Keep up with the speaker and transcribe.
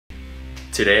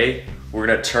Today, we're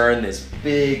gonna turn this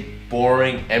big,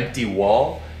 boring, empty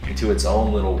wall into its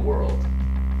own little world.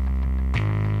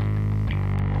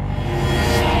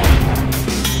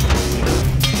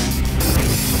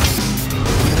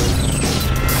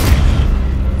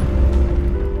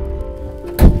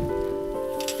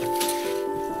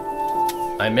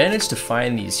 I managed to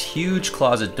find these huge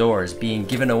closet doors being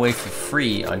given away for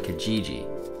free on Kijiji.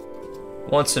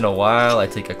 Once in a while, I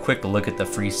take a quick look at the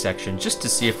free section just to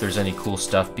see if there's any cool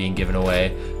stuff being given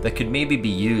away that could maybe be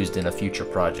used in a future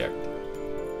project.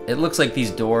 It looks like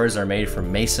these doors are made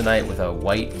from masonite with a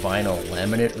white vinyl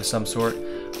laminate of some sort,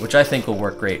 which I think will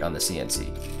work great on the CNC.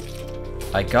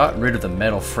 I got rid of the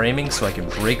metal framing so I can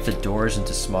break the doors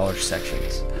into smaller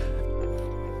sections.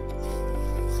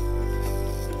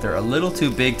 They're a little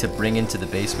too big to bring into the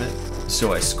basement,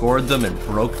 so I scored them and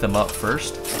broke them up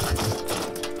first,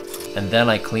 and then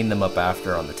I cleaned them up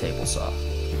after on the table saw.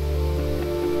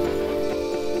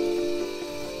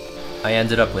 I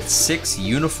ended up with 6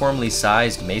 uniformly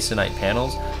sized masonite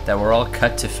panels that were all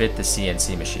cut to fit the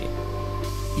CNC machine.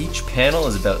 Each panel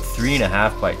is about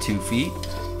 3.5 by 2 feet,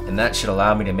 and that should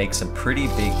allow me to make some pretty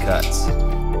big cuts.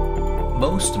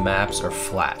 Most maps are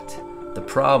flat. The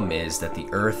problem is that the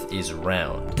Earth is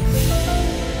round.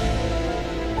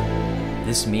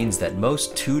 This means that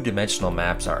most two-dimensional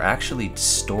maps are actually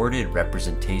distorted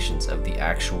representations of the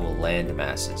actual land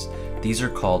masses. These are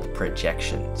called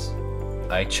projections.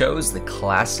 I chose the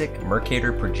classic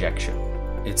Mercator projection.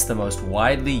 It's the most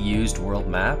widely used world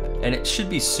map, and it should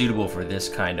be suitable for this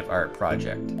kind of art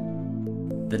project.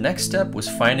 The next step was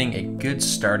finding a good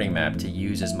starting map to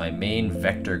use as my main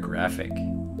vector graphic.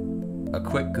 A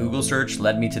quick Google search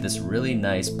led me to this really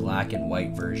nice black and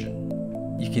white version.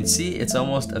 You can see it's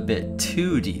almost a bit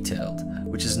too detailed,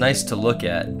 which is nice to look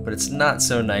at, but it's not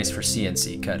so nice for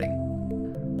CNC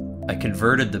cutting. I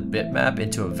converted the bitmap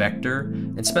into a vector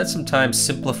and spent some time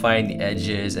simplifying the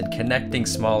edges and connecting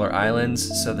smaller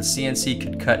islands so the CNC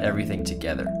could cut everything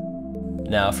together.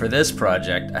 Now for this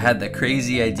project, I had the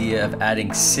crazy idea of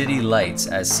adding city lights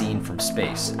as seen from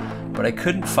space, but I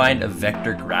couldn't find a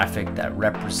vector graphic that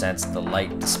represents the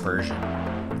light dispersion.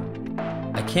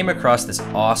 I came across this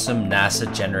awesome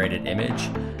NASA generated image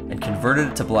and converted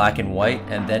it to black and white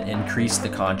and then increased the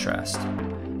contrast.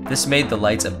 This made the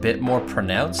lights a bit more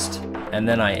pronounced, and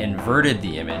then I inverted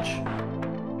the image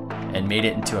and made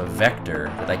it into a vector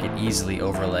that I could easily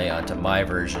overlay onto my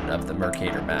version of the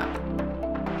Mercator map.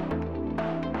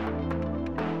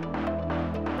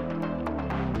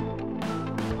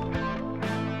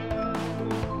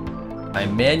 I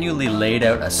manually laid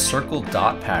out a circle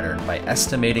dot pattern by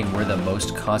estimating where the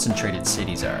most concentrated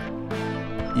cities are.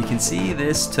 You can see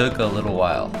this took a little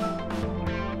while.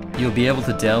 You'll be able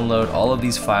to download all of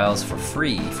these files for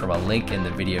free from a link in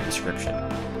the video description.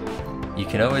 You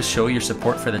can always show your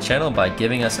support for the channel by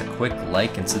giving us a quick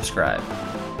like and subscribe.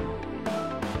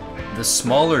 The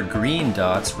smaller green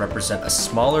dots represent a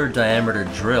smaller diameter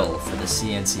drill for the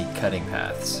CNC cutting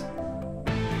paths.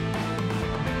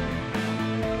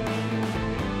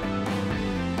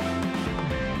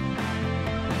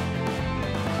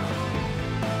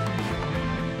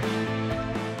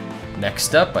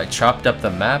 Next up, I chopped up the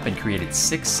map and created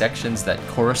 6 sections that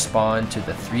correspond to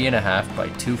the 3.5 by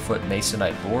 2 foot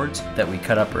masonite boards that we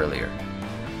cut up earlier.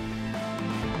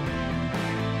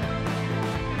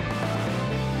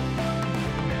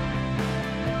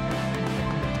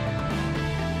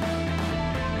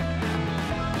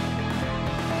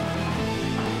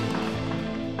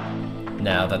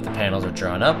 Now that the panels are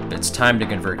drawn up, it's time to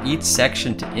convert each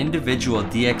section to individual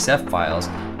DXF files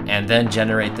and then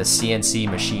generate the CNC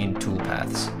machine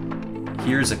toolpaths.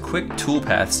 Here's a quick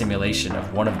toolpath simulation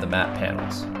of one of the map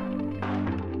panels.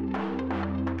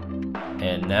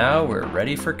 And now we're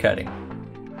ready for cutting.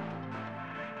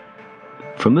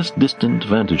 From this distant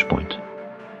vantage point,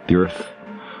 the Earth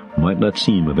might not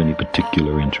seem of any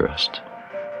particular interest.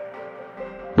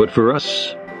 But for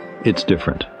us, it's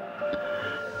different.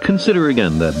 Consider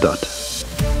again that dot.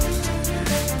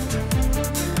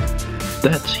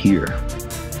 That's here.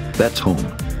 That's home.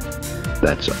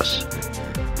 That's us.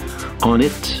 On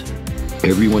it,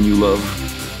 everyone you love,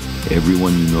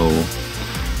 everyone you know,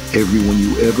 everyone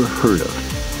you ever heard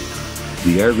of.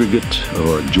 The aggregate of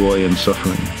our joy and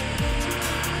suffering.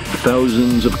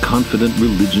 Thousands of confident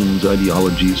religions,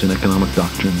 ideologies, and economic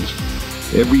doctrines.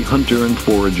 Every hunter and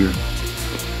forager.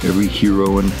 Every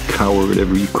hero and coward.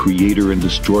 Every creator and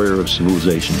destroyer of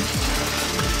civilization.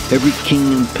 Every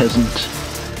king and peasant.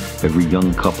 Every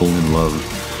young couple in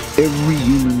love. Every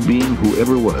human being who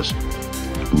ever was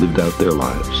lived out their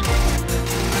lives.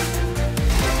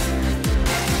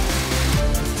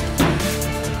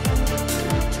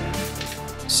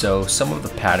 so some of the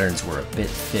patterns were a bit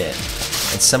thin,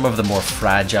 and some of the more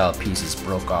fragile pieces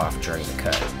broke off during the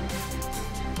cut.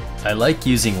 I like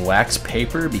using wax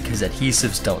paper because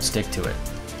adhesives don't stick to it.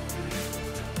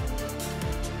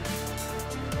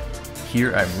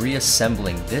 Here I'm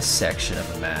reassembling this section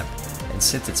of the map, and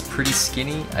since it's pretty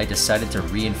skinny, I decided to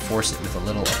reinforce it with a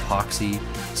little epoxy,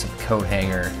 some coat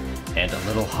hanger, and a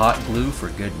little hot glue for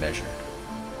good measure.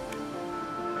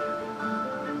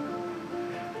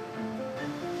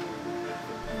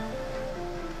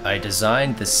 I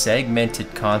designed the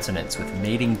segmented continents with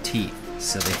mating teeth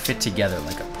so they fit together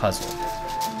like a puzzle.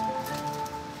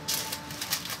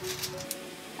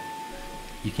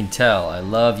 You can tell I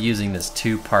love using this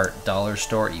 2-part dollar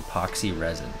store epoxy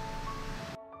resin.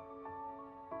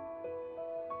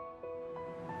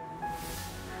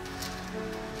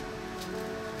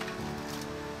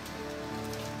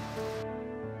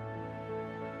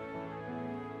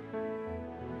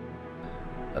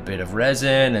 A bit of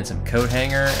resin and some coat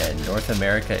hanger, and North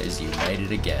America is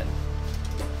united again.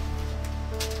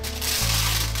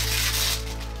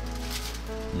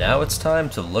 Now it's time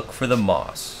to look for the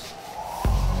moss.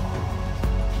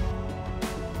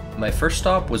 My first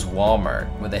stop was Walmart,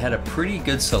 where they had a pretty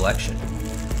good selection.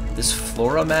 This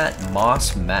Floramat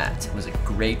Moss Mat was a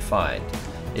great find.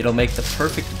 It'll make the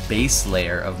perfect base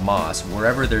layer of moss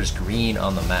wherever there's green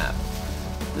on the map.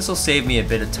 This will save me a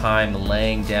bit of time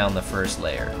laying down the first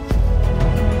layer.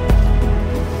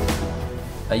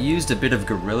 I used a bit of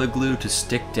Gorilla Glue to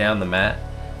stick down the mat,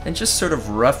 and just sort of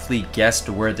roughly guessed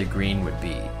where the green would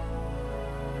be.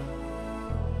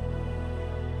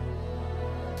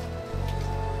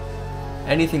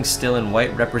 Anything still in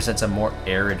white represents a more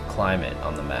arid climate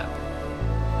on the map.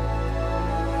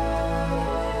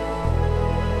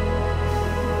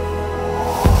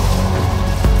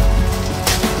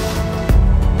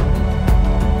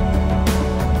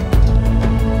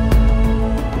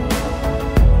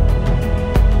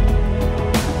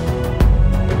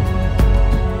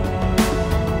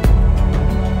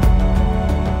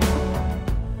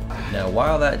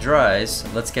 While that dries,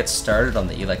 let's get started on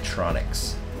the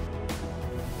electronics.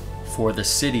 For the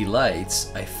city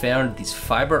lights, I found these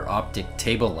fiber optic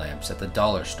table lamps at the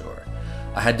dollar store.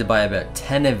 I had to buy about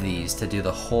 10 of these to do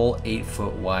the whole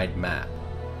 8-foot wide map.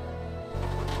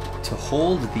 To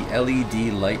hold the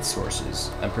LED light sources,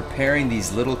 I'm preparing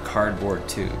these little cardboard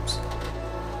tubes.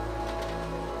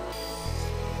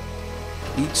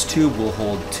 Each tube will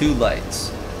hold 2 lights,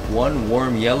 one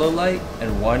warm yellow light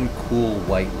and one cool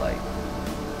white light.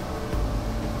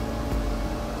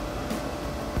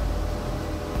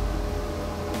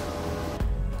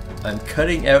 I'm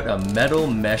cutting out a metal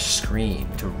mesh screen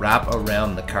to wrap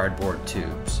around the cardboard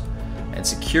tubes, and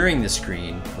securing the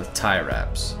screen with tie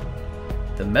wraps.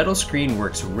 The metal screen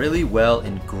works really well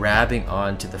in grabbing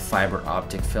onto the fiber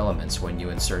optic filaments when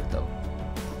you insert them.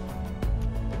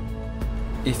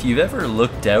 If you've ever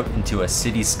looked out into a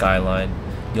city skyline,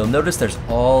 you'll notice there's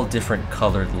all different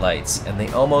colored lights, and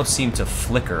they almost seem to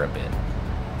flicker a bit.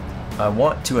 I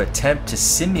want to attempt to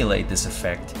simulate this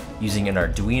effect using an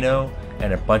Arduino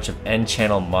and a bunch of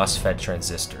N-channel MOSFET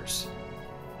transistors.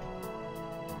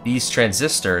 These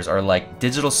transistors are like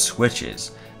digital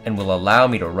switches and will allow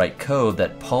me to write code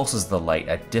that pulses the light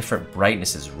at different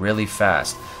brightnesses really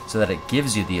fast so that it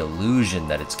gives you the illusion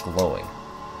that it's glowing.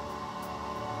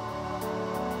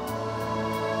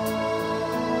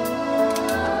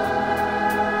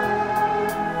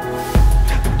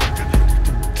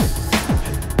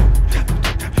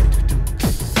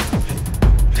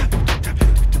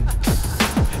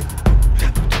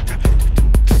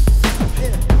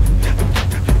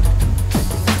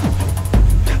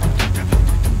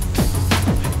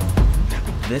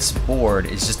 This board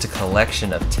is just a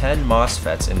collection of 10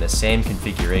 MOSFETs in the same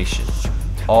configuration,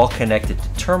 all connected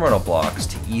to terminal blocks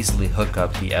to easily hook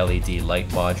up the LED light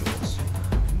modules.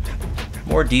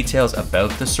 More details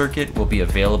about the circuit will be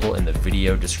available in the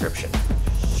video description.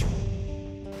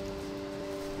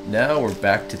 Now we're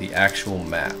back to the actual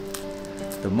map.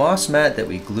 The moss mat that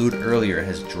we glued earlier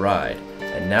has dried,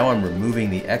 and now I'm removing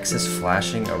the excess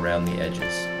flashing around the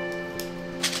edges.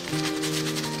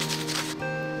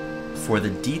 For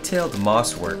the detailed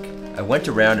moss work, I went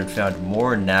around and found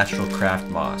more natural craft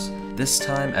moss, this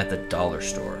time at the dollar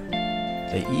store.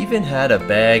 They even had a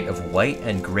bag of white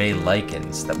and gray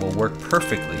lichens that will work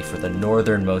perfectly for the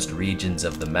northernmost regions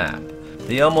of the map.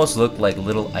 They almost look like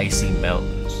little icy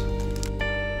mountains.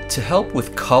 To help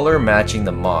with color matching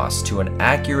the moss to an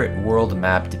accurate world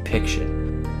map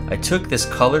depiction, I took this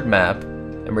colored map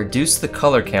and reduced the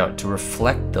color count to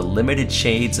reflect the limited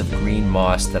shades of green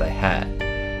moss that I had.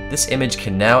 This image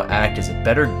can now act as a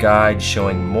better guide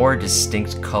showing more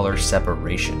distinct color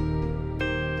separation.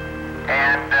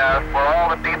 And for all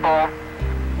the people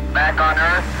back on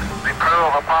Earth, the crew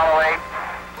of Apollo 8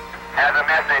 has a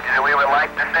message that we would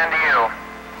like to send to you.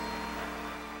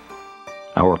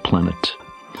 Our planet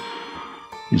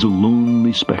is a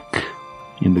lonely speck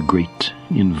in the great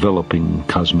enveloping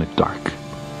cosmic dark.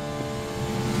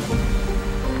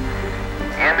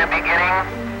 In the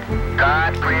beginning,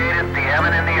 God created the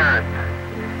heaven and the earth.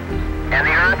 And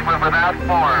the earth was without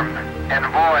form and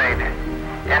void,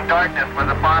 and darkness was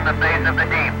upon the face of the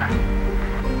deep.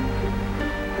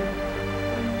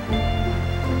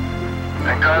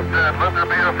 And God said, let there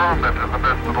be a firmament in the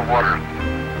midst of the waters.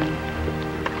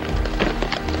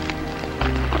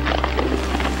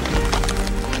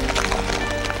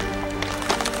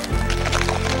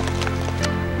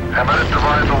 And let it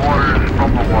divide the waters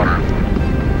from the waters.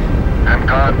 And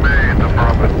God made the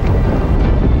firmament.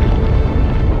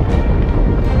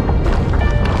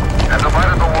 And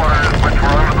divided the waters which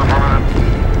were under the firmament,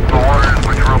 the waters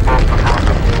which were above the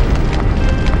firmament.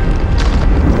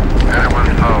 And it was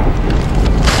so.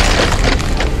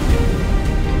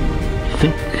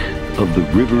 Think of the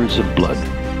rivers of blood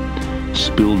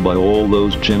spilled by all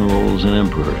those generals and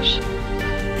emperors,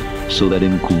 so that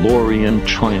in glory and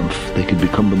triumph they could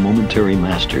become the momentary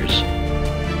masters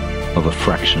of a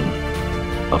fraction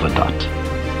of a dot.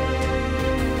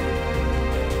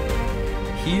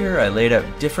 Here I laid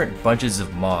out different bunches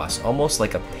of moss, almost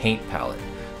like a paint palette,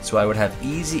 so I would have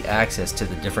easy access to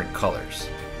the different colors.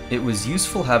 It was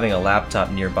useful having a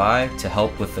laptop nearby to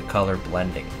help with the color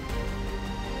blending.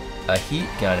 A heat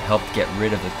gun helped get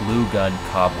rid of the glue gun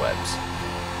cobwebs.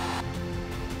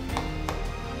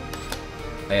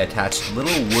 I attached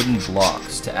little wooden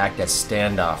blocks to act as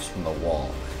standoffs from the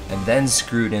wall, and then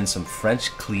screwed in some French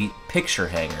cleat picture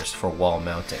hangers for wall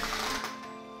mounting.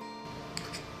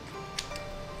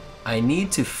 I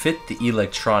need to fit the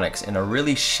electronics in a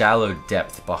really shallow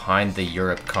depth behind the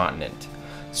Europe continent,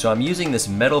 so I'm using this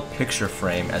metal picture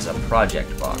frame as a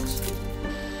project box.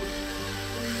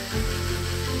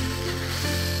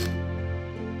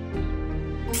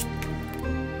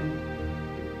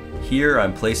 Here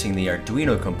I'm placing the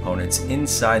Arduino components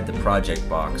inside the project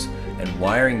box and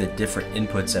wiring the different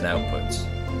inputs and outputs.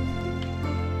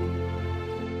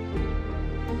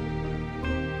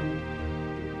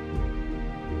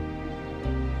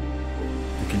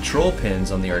 The control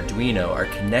pins on the Arduino are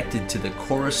connected to the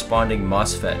corresponding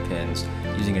MOSFET pins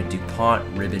using a DuPont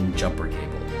ribbon jumper cable.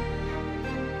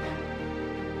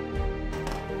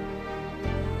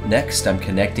 Next, I'm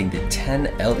connecting the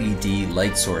 10 LED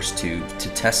light source tube to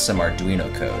test some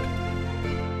Arduino code.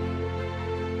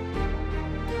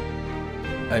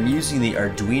 I'm using the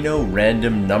Arduino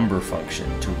random number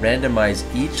function to randomize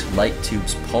each light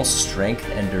tube's pulse strength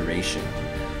and duration.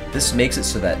 This makes it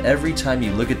so that every time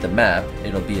you look at the map,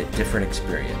 it'll be a different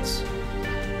experience.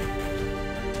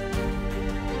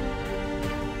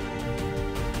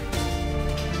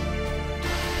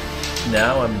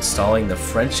 Now I'm installing the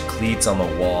French cleats on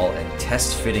the wall and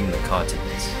test fitting the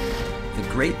continents. The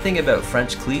great thing about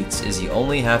French cleats is you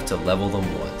only have to level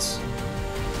them once.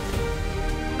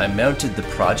 I mounted the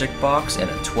project box and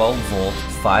a 12-volt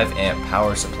 5-amp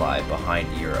power supply behind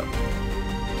Europe.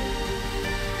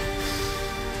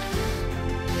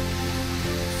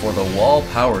 For the wall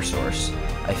power source,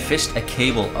 I fished a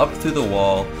cable up through the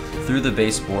wall, through the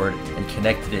baseboard, and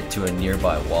connected it to a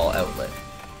nearby wall outlet.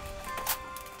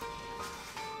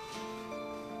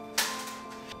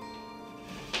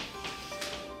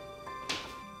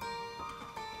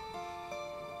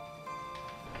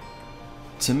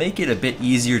 To make it a bit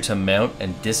easier to mount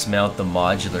and dismount the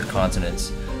modular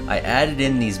continents, I added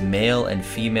in these male and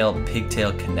female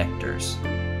pigtail connectors.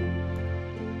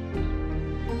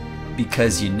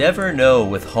 Because you never know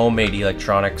with homemade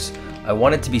electronics, I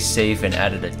wanted to be safe and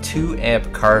added a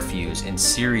 2-amp car fuse in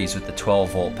series with the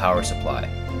 12-volt power supply.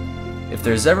 If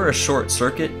there's ever a short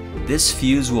circuit, this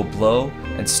fuse will blow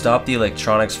and stop the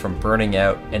electronics from burning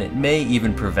out, and it may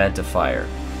even prevent a fire.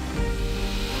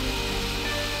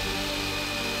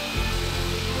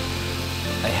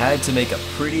 I had to make a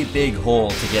pretty big hole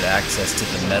to get access to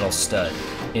the metal stud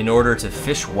in order to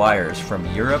fish wires from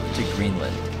Europe to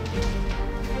Greenland.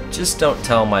 Just don't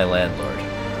tell my landlord.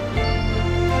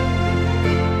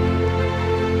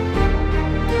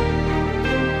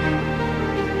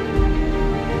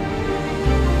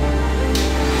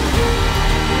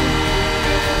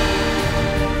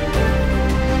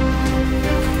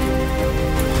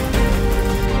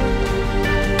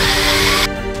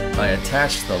 I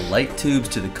attached the light tubes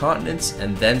to the continents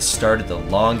and then started the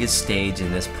longest stage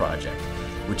in this project,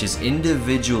 which is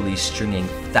individually stringing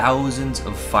thousands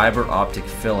of fiber optic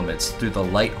filaments through the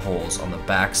light holes on the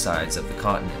backsides of the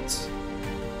continents.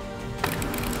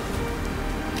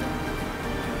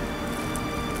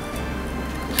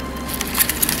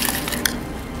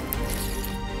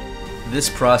 This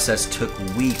process took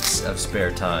weeks of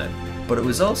spare time, but it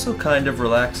was also kind of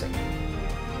relaxing.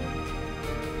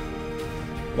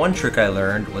 One trick I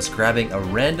learned was grabbing a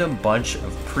random bunch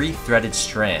of pre-threaded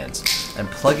strands and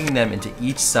plugging them into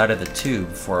each side of the tube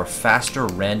for a faster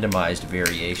randomized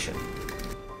variation.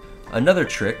 Another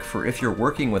trick for if you're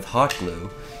working with hot glue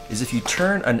is if you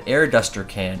turn an air duster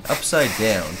can upside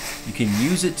down, you can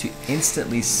use it to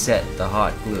instantly set the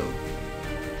hot glue.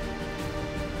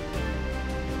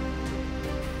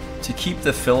 To keep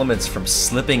the filaments from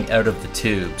slipping out of the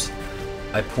tubes,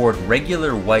 I poured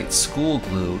regular white school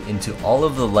glue into all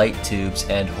of the light tubes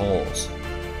and holes.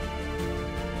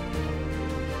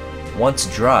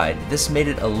 Once dried, this made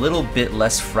it a little bit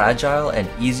less fragile and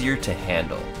easier to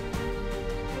handle.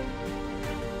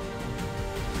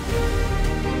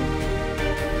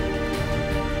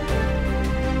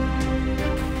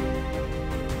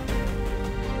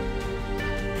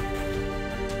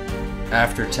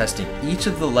 After testing each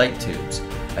of the light tubes,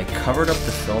 I covered up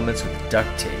the filaments with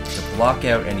duct tape to block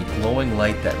out any glowing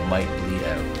light that might bleed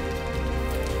out.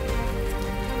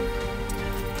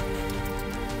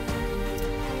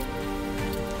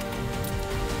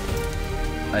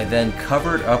 I then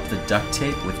covered up the duct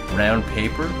tape with brown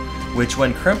paper, which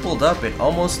when crumpled up it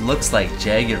almost looks like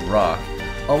jagged rock,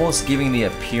 almost giving the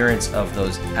appearance of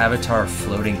those Avatar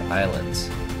floating islands.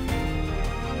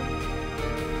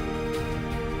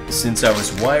 Since I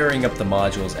was wiring up the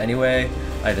modules anyway,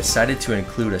 I decided to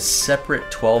include a separate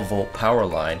 12-volt power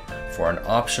line for an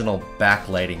optional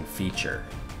backlighting feature.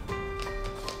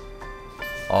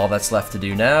 All that's left to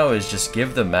do now is just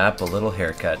give the map a little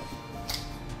haircut.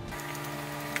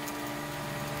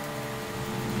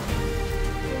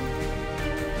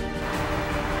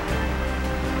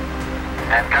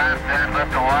 And God said, let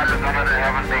the waters under the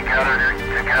heaven be gathered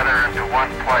together into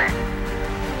one place,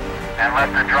 and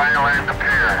let the dry land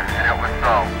appear, and it was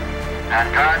so. And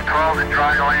God called the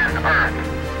dry land earth.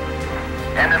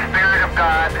 And the Spirit of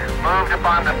God moved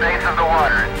upon the face of the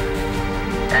waters.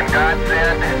 And God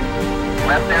said,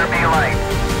 let there be light.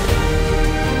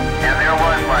 And there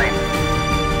was light.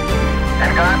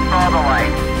 And God saw the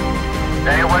light,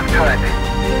 that it was good,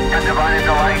 and divided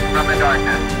the light from the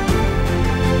darkness.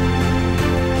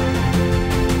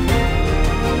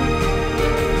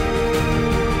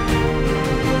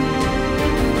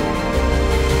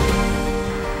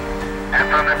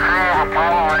 From the crew of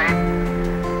Apollo 8,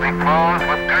 we close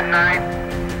with good night,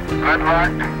 good luck,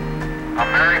 a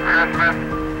Merry Christmas,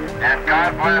 and God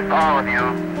bless all of you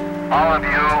on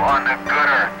the good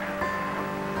earth.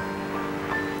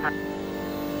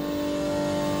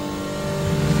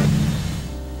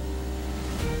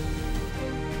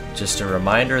 Just a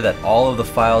reminder that all of the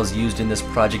files used in this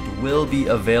project will be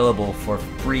available for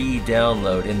free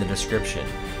download in the description,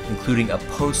 including a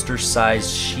poster-sized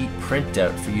sheet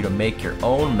printout for you to make your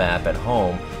own map at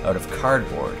home out of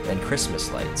cardboard and Christmas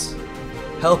lights.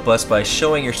 Help us by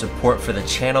showing your support for the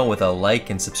channel with a like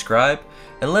and subscribe,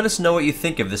 and let us know what you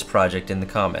think of this project in the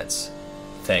comments.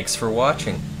 Thanks for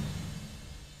watching.